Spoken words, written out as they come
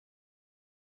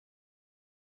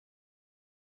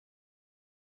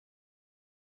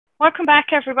Welcome back,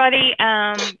 everybody.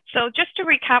 So just to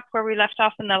recap where we left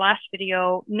off in the last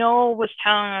video, Noel was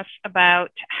telling us about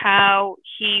how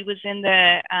he was in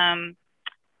the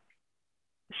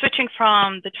switching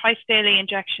from the twice daily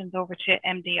injections over to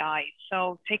MDI.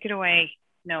 So take it away,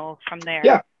 Noel, from there.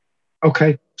 Yeah.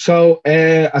 Okay. So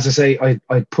as I say,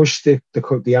 I pushed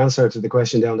the answer to the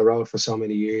question down the road for so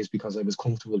many years because I was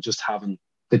comfortable just having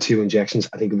the 2 injections.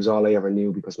 I think it was all I ever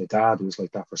knew because my dad was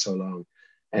like that for so long.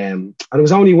 And it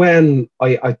was only when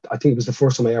I think it was the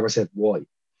first time I ever said why.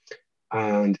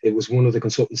 And it was one of the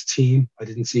consultants' team. I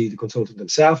didn't see the consultant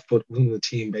himself, but one of the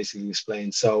team basically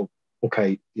explained, so,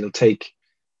 okay, you'll take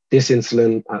this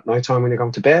insulin at night time when you're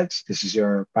going to bed. This is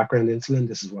your background insulin.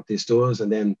 This is what this does.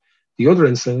 And then the other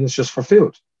insulin is just for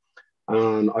food.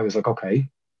 And I was like, okay,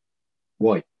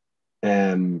 why? She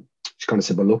kind of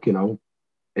said, well, look,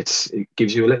 it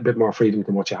gives you a little bit more freedom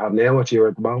than what you have now. What you're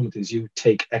at the moment is you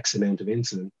take X amount of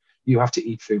insulin. You have to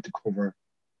eat food to cover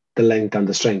the length and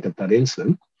the strength of that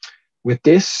insulin. With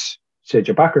this, said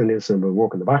your background insulin will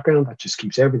work in the background. That just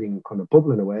keeps everything kind of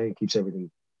bubbling away and keeps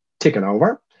everything ticking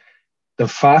over. The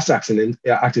fast acting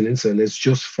insulin is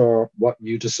just for what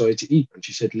you decide to eat. And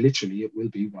she said, literally, it will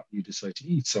be what you decide to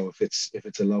eat. So if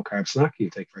it's a low carb snack, you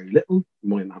take very little. You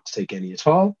might not have to take any at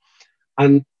all.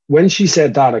 And when she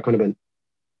said that, I kind of went,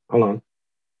 hold on,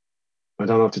 I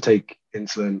don't have to take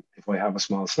insulin if I have a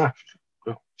small snack.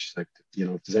 No, she's like,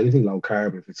 if there's anything low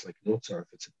carb, if it's like nuts or if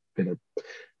it's a bit of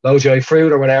low GI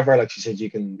fruit or whatever, like she said, you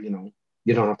can,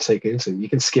 you don't have to take insulin. You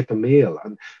can skip a meal.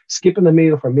 And skipping a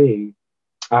meal for me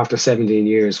after 17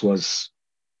 years was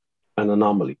an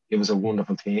anomaly. It was a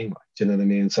wonderful thing. Do you know what I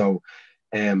mean? So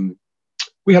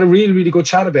we had a really, really good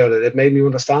chat about it. It made me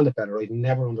understand it better. I'd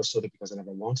never understood it because I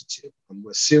never wanted to. And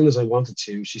as soon as I wanted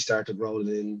to, she started rolling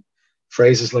in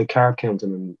phrases like carb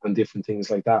counting and different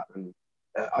things like that. And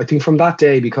I think from that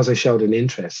day, because I showed an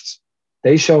interest,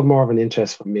 they showed more of an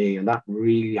interest from me. And that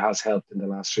really has helped in the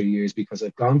last 3 years because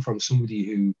I've gone from somebody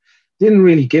who didn't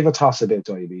really give a toss about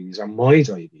diabetes or my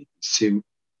diabetes to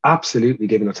absolutely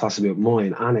giving a toss about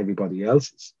mine and everybody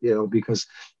else's, because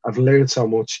I've learned so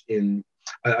much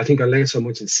I think I learned so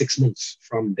much in 6 months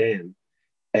from then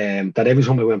that every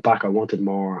time I went back, I wanted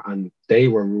more. And they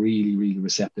were really, really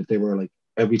receptive. They were like,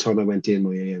 every time I went in,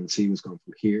 my ANC was going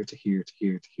from here to here to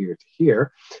here to here to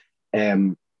here,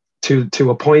 to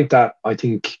a point that I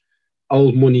think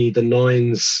old money, the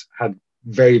 9s had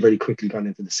very, very quickly gone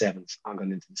into the 7s and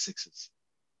gone into the 6s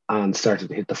and started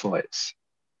to hit the 5s.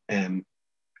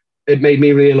 It made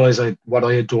me realize what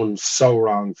I had done so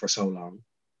wrong for so long.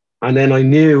 And then I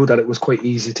knew that it was quite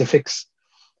easy to fix.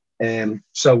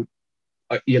 So,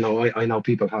 I know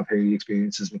people have hearing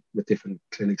experiences with different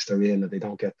clinics they're in, and they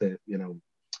don't get the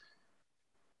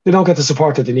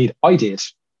support that they need. I did,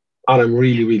 and I'm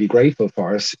really, really grateful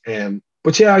for it.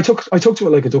 But yeah, I took to it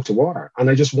like a duck to water, and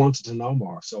I just wanted to know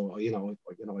more. So, I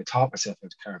taught myself how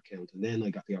to carb count, and then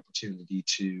I got the opportunity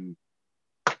to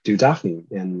do Daphne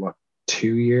in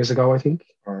 2 years ago, I think,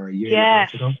 or a year and a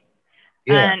half ago.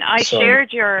 Yeah, and I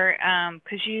shared your,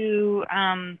 because you,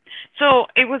 so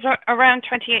it was around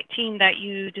 2018 that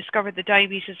you discovered the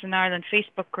Diabetes in Ireland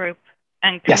Facebook group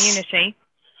and community.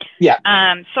 Yes.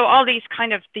 Yeah. So all these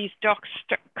ducks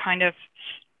kind of,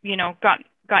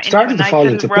 got started into a to fall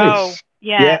nice into little row. place.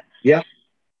 Yeah. Yeah.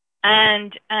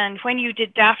 And when you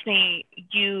did Daphne,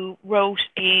 you wrote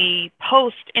a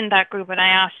post in that group, and I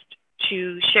asked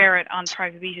to share it on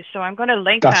Thriveabetes. So I'm going to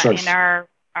link that in our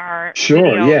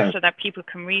video so that people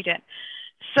can read it.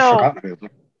 So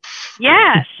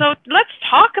yeah, so let's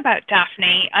talk about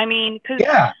Daphne. I mean,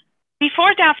 because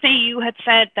before Daphne, you had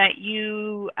said that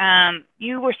you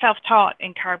were self-taught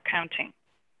in carb counting.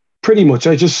 Pretty much.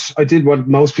 I did what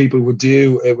most people would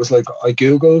do. It was like I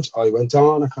Googled, I went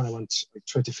on, I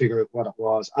tried to figure out what it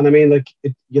was. And I mean, like,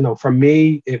 for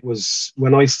me, it was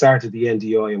when I started the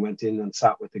NDI and went in and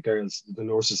sat with the girls, the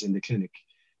nurses in the clinic,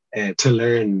 to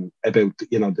learn about,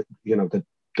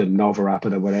 the Nova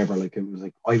Rapid or whatever. Like, it was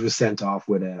like, I was sent off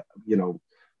with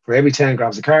for every 10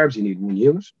 grams of carbs, you need 1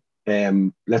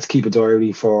 unit. Let's keep a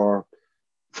diary for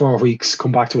 4 weeks,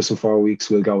 come back to us in 4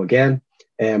 weeks, we'll go again.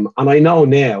 And I know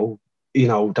now,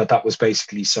 that was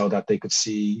basically so that they could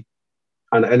see,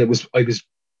 and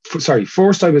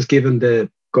first I was given the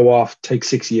go off, take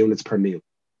 6 units per meal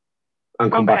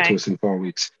and come back to us in 4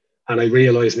 weeks. And I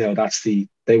realize now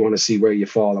they want to see where you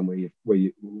fall and where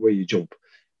you jump.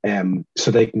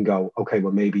 So they can go, okay,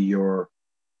 well, maybe you're,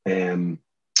 they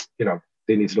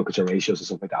need to look at your ratios and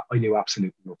stuff like that. I knew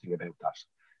absolutely nothing about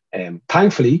that.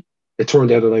 Thankfully, it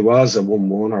turned out that I was a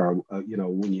 1-1 or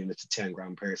 1 unit to 10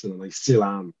 gram person, and I still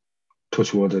am,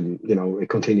 touch wood, and it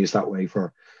continues that way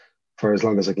for for as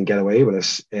long as I can get away with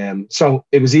it. So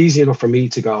it was easy enough for me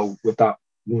to go with that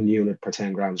 1 unit per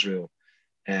 10 grams rule.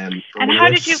 And how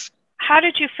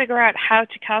did you figure out how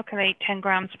to calculate 10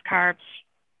 grams of carbs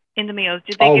in the meals?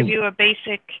 Did they give you a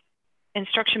basic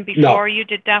instruction before you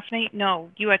did Daphne?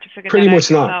 No, you had to figure that out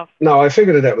yourself. No, I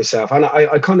figured it out myself, and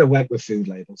I kind of went with food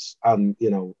labels. And you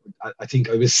know, I think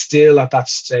I was still at that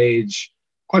stage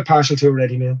quite partial to a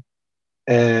ready meal.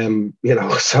 You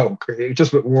know, so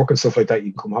just with work and stuff like that,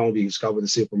 you can come home, you just go to the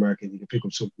supermarket, and you can pick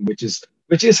up something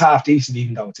which is half decent,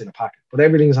 even though it's in a packet. But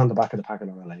everything's on the back of the packet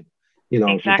on a label. You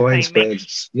know, if you're buying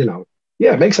spreads, you know,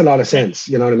 yeah, it makes a lot of sense.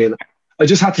 You know what I mean? I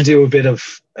just had to do a bit of,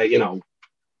 you know,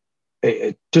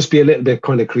 just be a little bit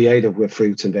kind of creative with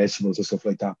fruits and vegetables and stuff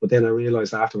like that. But then I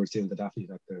realized afterwards doing the Daphne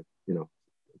that, you know,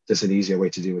 there's an easier way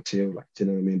to do it too. Like, do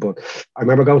you know what I mean? But I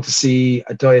remember going to see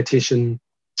a dietitian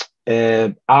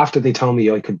after they told me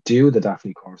I could do the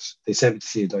Daphne course. They sent me to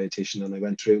see a dietitian, and I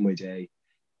went through my day.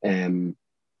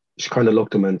 She kind of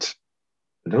looked and went,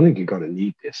 I don't think you're going to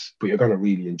need this, but you're going to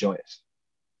really enjoy it.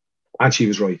 And she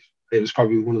was right. It was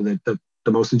probably one of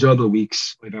the most enjoyable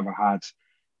weeks I've ever had.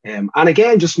 And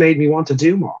again, just made me want to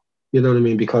do more. You know what I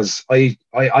mean? Because I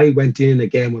went in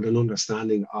again with an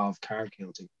understanding of carb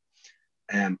counting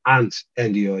and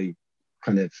NDI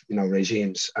kind of, you know,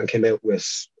 regimes, and came out with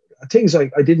things I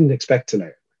didn't expect to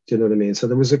learn. Do you know what I mean? So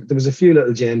there was a few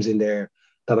little gems in there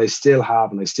that I still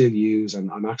have and I still use,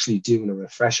 and I'm actually doing a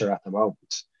refresher at the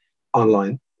moment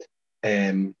online,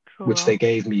 cool. Which they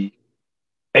gave me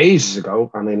ages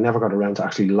ago, and I never got around to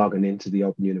actually logging into the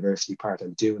Open University part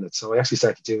and doing it. So I actually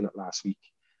started doing it last week,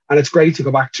 and it's great to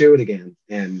go back through it again,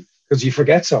 because you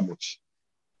forget so much,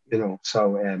 you know.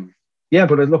 So yeah,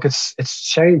 but look, it's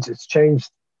changed. It's changed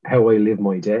how I live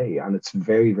my day, and it's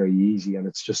very, very easy, and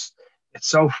it's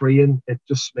so freeing. It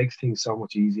just makes things so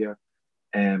much easier,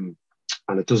 and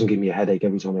it doesn't give me a headache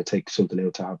every time I take something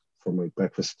out to have for my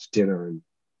breakfast, dinner, and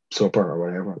supper or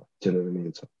whatever. Do you know what I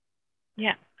mean? So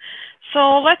yeah.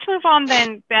 So let's move on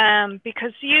then,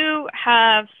 because you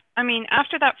have, I mean,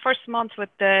 after that first month with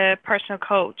the personal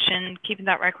coach and keeping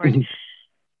that record,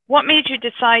 what made you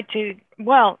decide to,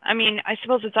 well, I mean, I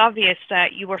suppose it's obvious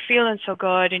that you were feeling so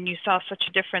good and you saw such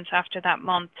a difference after that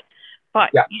month,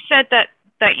 but you said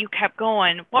that you kept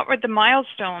going. What were the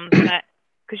milestones that,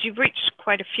 because you've reached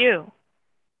quite a few?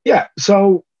 Yeah,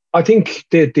 so I think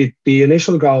the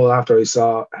initial goal after I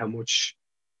saw how much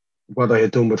what I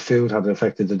had done with food had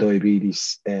affected the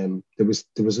diabetes, there was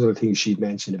other things she'd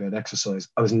mentioned about exercise.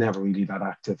 I was never really that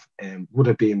active, would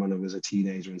have been when I was a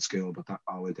teenager in school, but that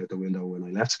all went out the window when I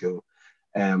left school.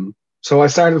 So I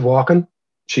started walking.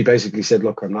 She basically said,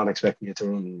 look, I'm not expecting you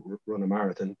to run a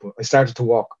marathon, but I started to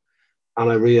walk,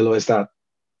 and I realized that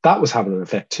was having an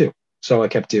effect too. So I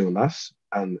kept doing that,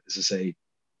 and as I say,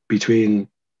 between,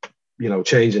 you know,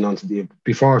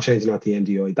 before changing onto the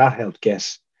MDI, that helped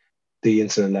get the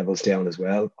insulin levels down as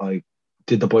well. I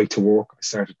did the bike to work. I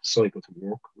started to cycle to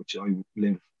work, which I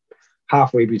live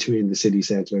halfway between the city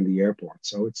centre and the airport.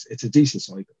 So it's a decent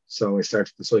cycle. So I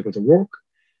started to cycle to work.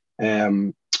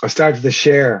 I started to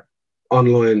share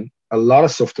online a lot of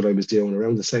stuff that I was doing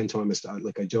around the same time as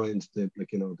I joined the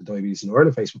Diabetes in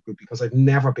Ireland Facebook group, because I've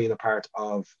never been a part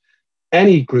of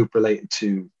any group related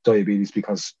to diabetes,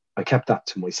 because I kept that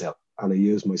to myself and I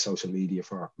used my social media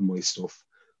for my stuff.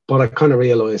 But I kind of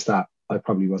realized that I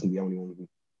probably wasn't the only one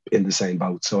in the same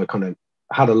boat. So I kind of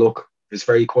had a look. It was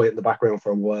very quiet in the background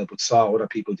for a while, but saw other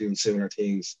people doing similar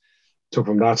things. Took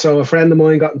from that. So a friend of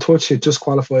mine got in touch. He just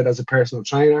qualified as a personal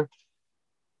trainer.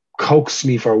 Coaxed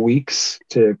me for weeks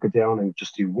to go down and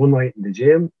just do one night in the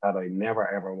gym that I never,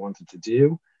 ever wanted to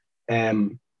do.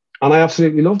 And I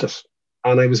absolutely loved it.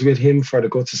 And I was with him for the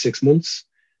guts of 6 months.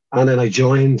 And then I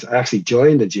actually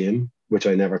joined a gym, which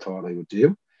I never thought I would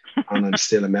do. And I'm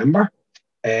still a member.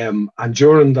 And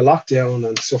during the lockdown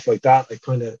and stuff like that,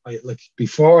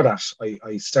 before that,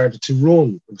 I started to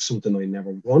run. It was something I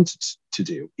never wanted to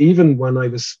do. Even when I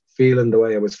was feeling the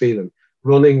way I was feeling,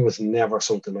 running was never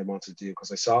something I wanted to do,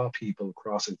 because I saw people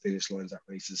crossing finish lines at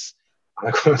races. And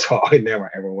I kind of thought I never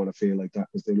ever want to feel like that,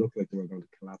 because they looked like they were going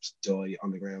to collapse, die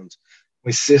on the ground.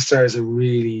 My sister is a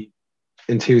really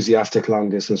enthusiastic long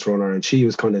distance runner, and she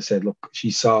was kind of said, look,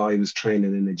 she saw I was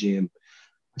training in the gym.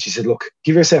 And she said, look,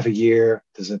 give yourself a year.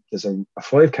 There's a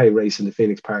 5K race in the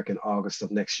Phoenix Park in August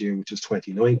of next year, which was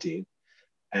 2019.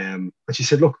 And she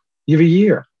said, look, you have a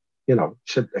year, you know,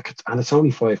 she said, and it's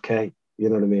only 5K, you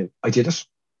know what I mean? I did it.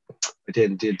 I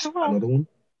did another one.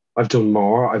 I've done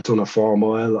more. I've done a 4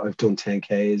 mile. I've done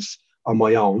 10Ks on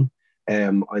my own.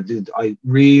 I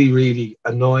really, really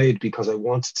annoyed because I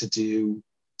wanted to do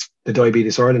the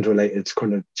Diabetes Ireland related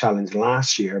kind of challenge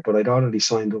last year, but I'd already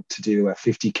signed up to do a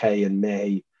 50K in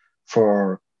May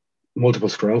for multiple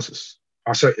sclerosis.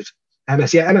 Or sorry,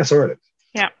 MS, yeah, MS Ireland.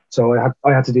 Yeah. So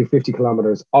I had to do 50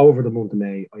 kilometers over the month of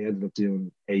May. I ended up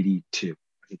doing 82.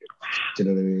 I think it was. Do you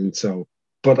know what I mean? So,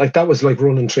 but like that was like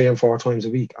running 3 and 4 times a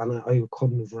week, and I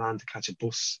couldn't have ran to catch a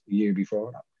bus a year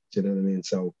before that. Do you know what I mean?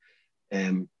 So,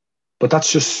 but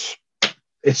that's just,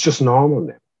 it's just normal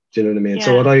now. Do you know what I mean? Yeah.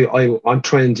 So what I'm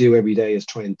trying to do every day is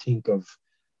try and think of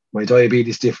my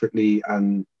diabetes differently,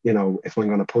 and you know, if I'm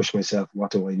going to push myself,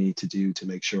 what do I need to do to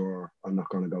make sure I'm not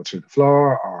going to go through the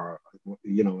floor, or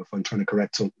you know, if I'm trying to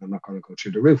correct something, I'm not going to go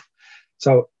through the roof.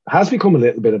 So it has become a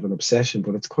little bit of an obsession,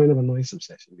 but it's kind of a nice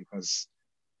obsession because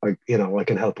I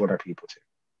can help other people too.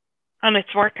 And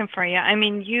it's working for you. I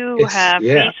mean, you have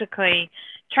basically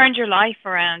turned your life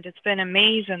around. It's been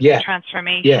amazing, the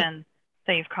transformation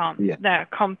that you've come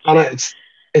through. And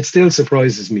it still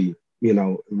surprises me, you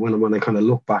know, when I kind of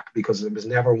look back, because it was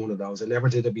never one of those. I never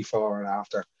did it before or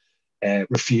after.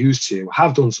 Refused to.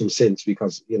 Have done some since,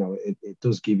 because, you know, it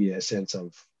does give you a sense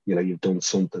of, you know, you've done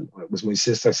something. It was my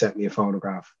sister sent me a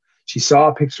photograph. She saw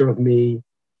a picture of me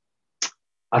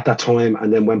at that time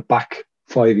and then went back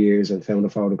 5 years and found a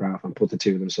photograph and put the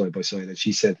two of them side by side. And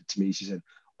she said it to me. She said,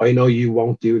 I know you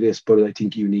won't do this, but I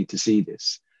think you need to see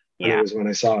this. Yeah. And it was when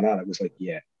I saw that, it was like,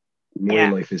 my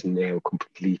life is now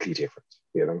completely different,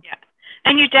 you know? Yeah.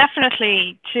 And you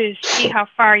definitely, to see how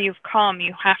far you've come,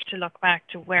 you have to look back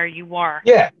to where you were.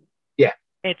 Yeah. Yeah.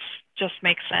 It just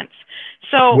makes sense.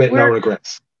 So with no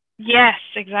regrets. Yes,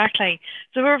 exactly.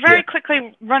 So we're very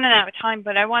quickly running out of time,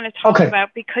 but I want to talk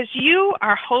about, because you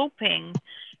are hoping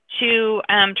to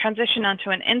transition onto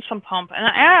an insulin pump. And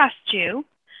I asked you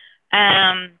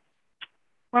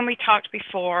when we talked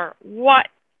before, what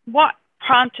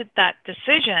prompted that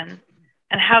decision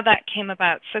and how that came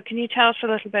about. So can you tell us a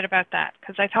little bit about that?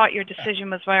 Because I thought your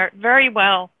decision was very, very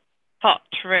well thought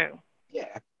through.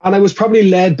 Yeah, and I was probably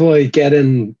led by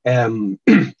getting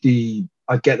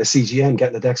getting a CGM,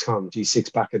 getting a Dexcom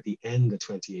G6 back at the end of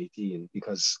 2018,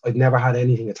 because I'd never had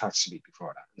anything attached to me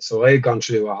before that. And so I had gone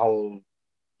through a whole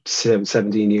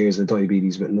 17 years of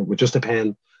diabetes with just a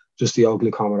pen, just the old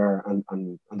glucometer,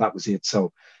 and that was it.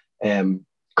 So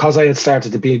because I had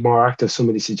started to be more active,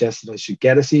 somebody suggested I should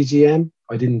get a CGM.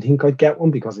 I didn't think I'd get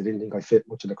one because I didn't think I fit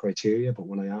much of the criteria. But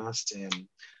when I asked,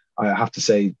 I have to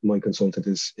say my consultant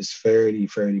is fairly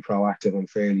proactive and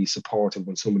fairly supportive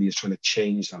when somebody is trying to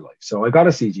change their life. So I got a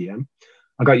CGM.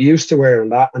 I got used to wearing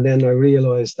that. And then I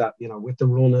realized that, you know, with the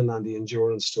running and the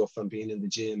endurance stuff and being in the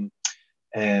gym,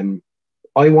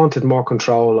 I wanted more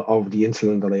control over the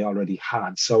insulin that I already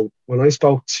had. So when I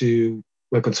spoke to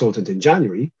my consultant in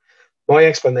January, my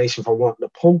explanation for wanting a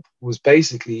pump was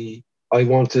basically, I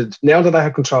wanted, now that I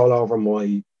had control over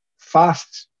my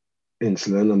fast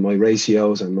insulin and my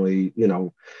ratios and my, you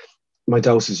know, my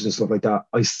dosage and stuff like that,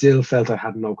 I still felt I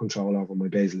had no control over my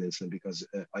basal insulin, because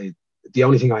the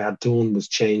only thing I had done was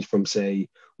change from, say,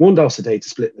 1 dose a day to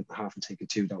split it in half and taking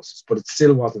 2 doses, but it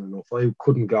still wasn't enough. I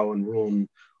couldn't go and run,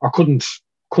 or couldn't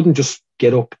just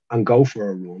get up and go for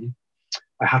a run.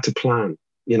 I had to plan,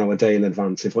 you know, a day in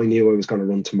advance. If I knew I was going to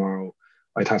run tomorrow,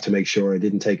 I'd have to make sure I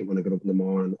didn't take it when I got up in the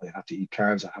morning. I have to eat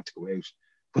carbs. I have to go out.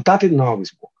 But that didn't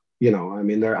always work, you know. I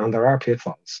mean, there are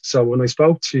pitfalls. So when I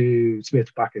spoke to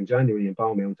Smith back in January in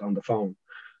Beaumont on the phone,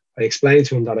 I explained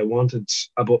to him that I wanted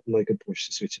a button I could push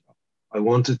to switch it off. I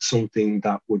wanted something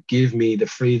that would give me the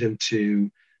freedom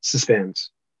to suspend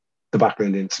the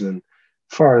background insulin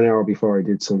for an hour before I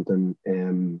did something.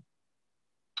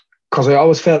 Because I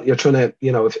always felt you're trying to,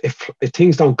 you know, if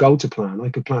things don't go to plan, I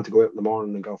could plan to go out in the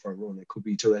morning and go for a run. It could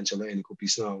be torrential rain, it could be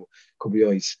snow, it could be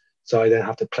ice. So I then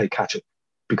have to play catch up,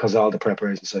 because all the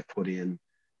preparations I've put in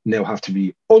now have to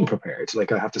be unprepared.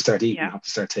 Like I have to start eating, I have to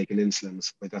start taking insulin and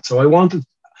stuff like that. So I wanted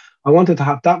to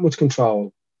have that much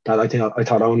control that I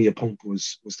thought only a pump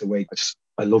was the way.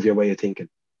 I love your way of thinking,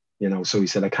 you know. So he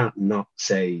said, I can't not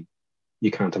say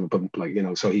you can't have a pump, like, you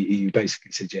know. So he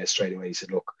basically said yes straight away. He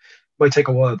said, look, it might take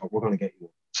a while, but we're going to get you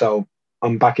one. So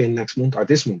I'm back in next month, or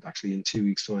this month actually, in 2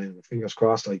 weeks' time. Fingers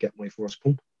crossed I get my first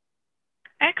pump.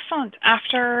 Excellent.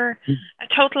 After a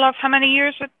total of how many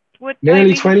years with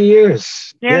nearly 20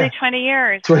 years. Nearly 20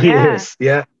 years. 20 years.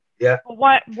 Yeah.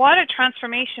 What a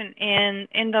transformation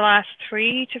in the last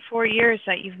 3 to 4 years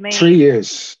that you've made. 3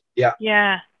 years. Yeah.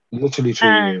 Yeah. Literally 3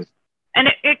 years. And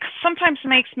it sometimes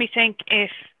makes me think,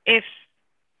 if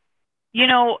you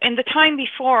know, in the time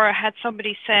before, had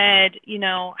somebody said, you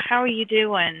know, how are you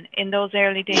doing in those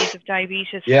early days of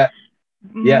diabetes?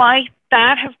 Might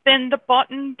that have been the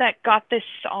button that got this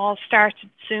all started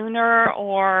sooner,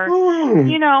 or,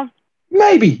 you know?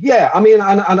 Maybe, yeah. I mean,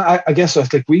 and I guess I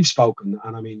think we've spoken,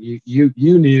 and I mean, you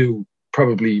knew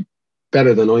probably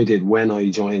better than I did when I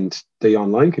joined the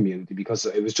online community, because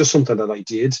it was just something that I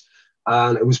did,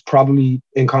 and it was probably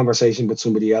in conversation with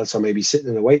somebody else, or maybe sitting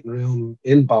in a waiting room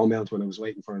in Beaumont when I was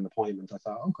waiting for an appointment. I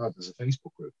thought, oh God, there's a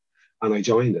Facebook group, and I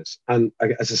joined it. And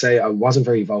as I say, I wasn't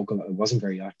very vocal, I wasn't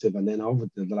very active, and then over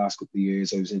the last couple of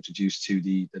years, I was introduced to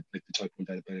the Type 1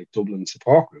 Diabetic Dublin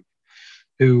support group,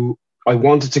 who I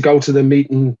wanted to go to the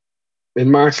meeting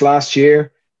in March last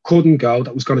year, couldn't go.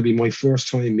 That was going to be my first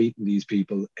time meeting these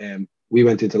people. We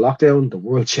went into lockdown, the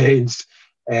world changed.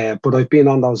 But I've been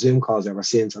on those Zoom calls ever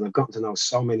since, and I've gotten to know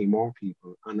so many more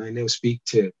people. And I now speak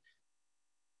to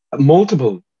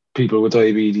multiple people with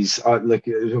diabetes,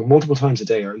 multiple times a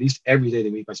day, or at least every day of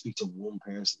the week. I speak to one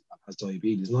person that has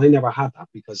diabetes, and I never had that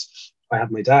because I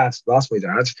had my dad, lost my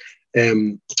dad.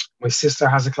 My sister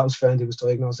has a close friend who was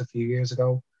diagnosed a few years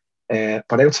ago.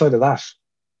 But outside of that,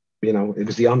 it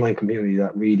was the online community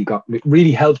that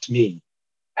really helped me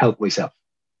help myself,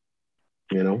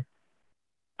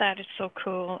 That is so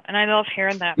cool. And I love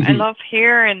hearing that. I love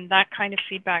hearing that kind of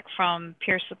feedback from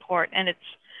peer support. And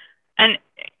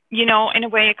in a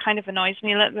way, it kind of annoys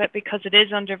me a little bit because it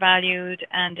is undervalued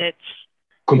and it's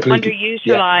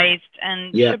underutilized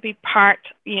and should be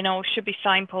should be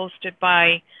signposted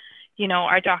by,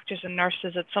 our doctors and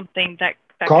nurses. It's something that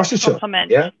can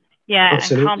complement.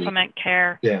 And complement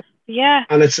care. Yeah.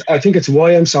 And I think it's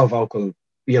why I'm so vocal,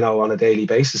 on a daily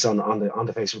basis on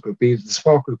the Facebook group, be it the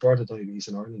support group or the Diabetes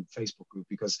in Ireland Facebook group,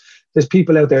 because there's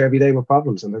people out there every day with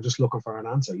problems and they're just looking for an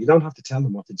answer. You don't have to tell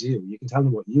them what to do. You can tell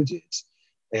them what you did.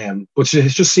 But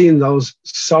it's just seeing those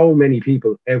so many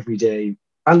people every day,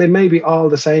 and they may be all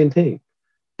the same thing,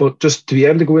 but just to be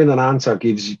able to go in and answer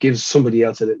gives somebody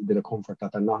else a little bit of comfort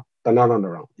that they're not on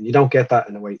their own. And you don't get that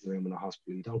in a waiting room in a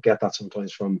hospital. You don't get that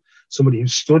sometimes from somebody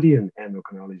who's studying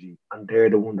endocrinology, and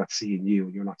they're the one that's seeing you,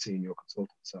 and you're not seeing your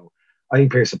consultant. So I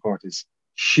think peer support is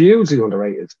hugely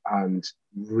underrated and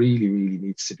really, really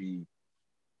needs to be,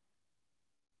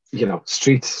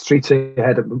 streets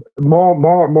ahead,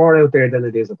 more out there than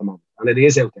it is at the moment. And it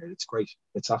is out there. It's great.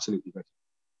 It's absolutely great.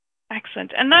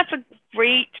 Excellent. And that's a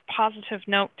great positive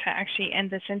note to actually end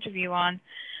this interview on.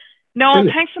 Noel,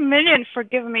 thanks a million for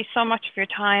giving me so much of your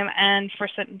time and for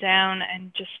sitting down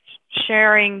and just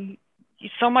sharing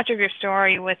so much of your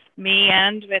story with me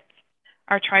and with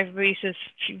our Thriveabetes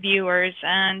viewers.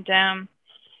 And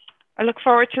I look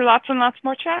forward to lots and lots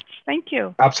more chats. Thank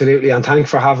you. Absolutely. And thanks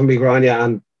for having me, Grania.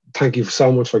 And thank you so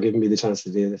much for giving me the chance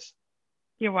to do this.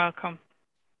 You're welcome.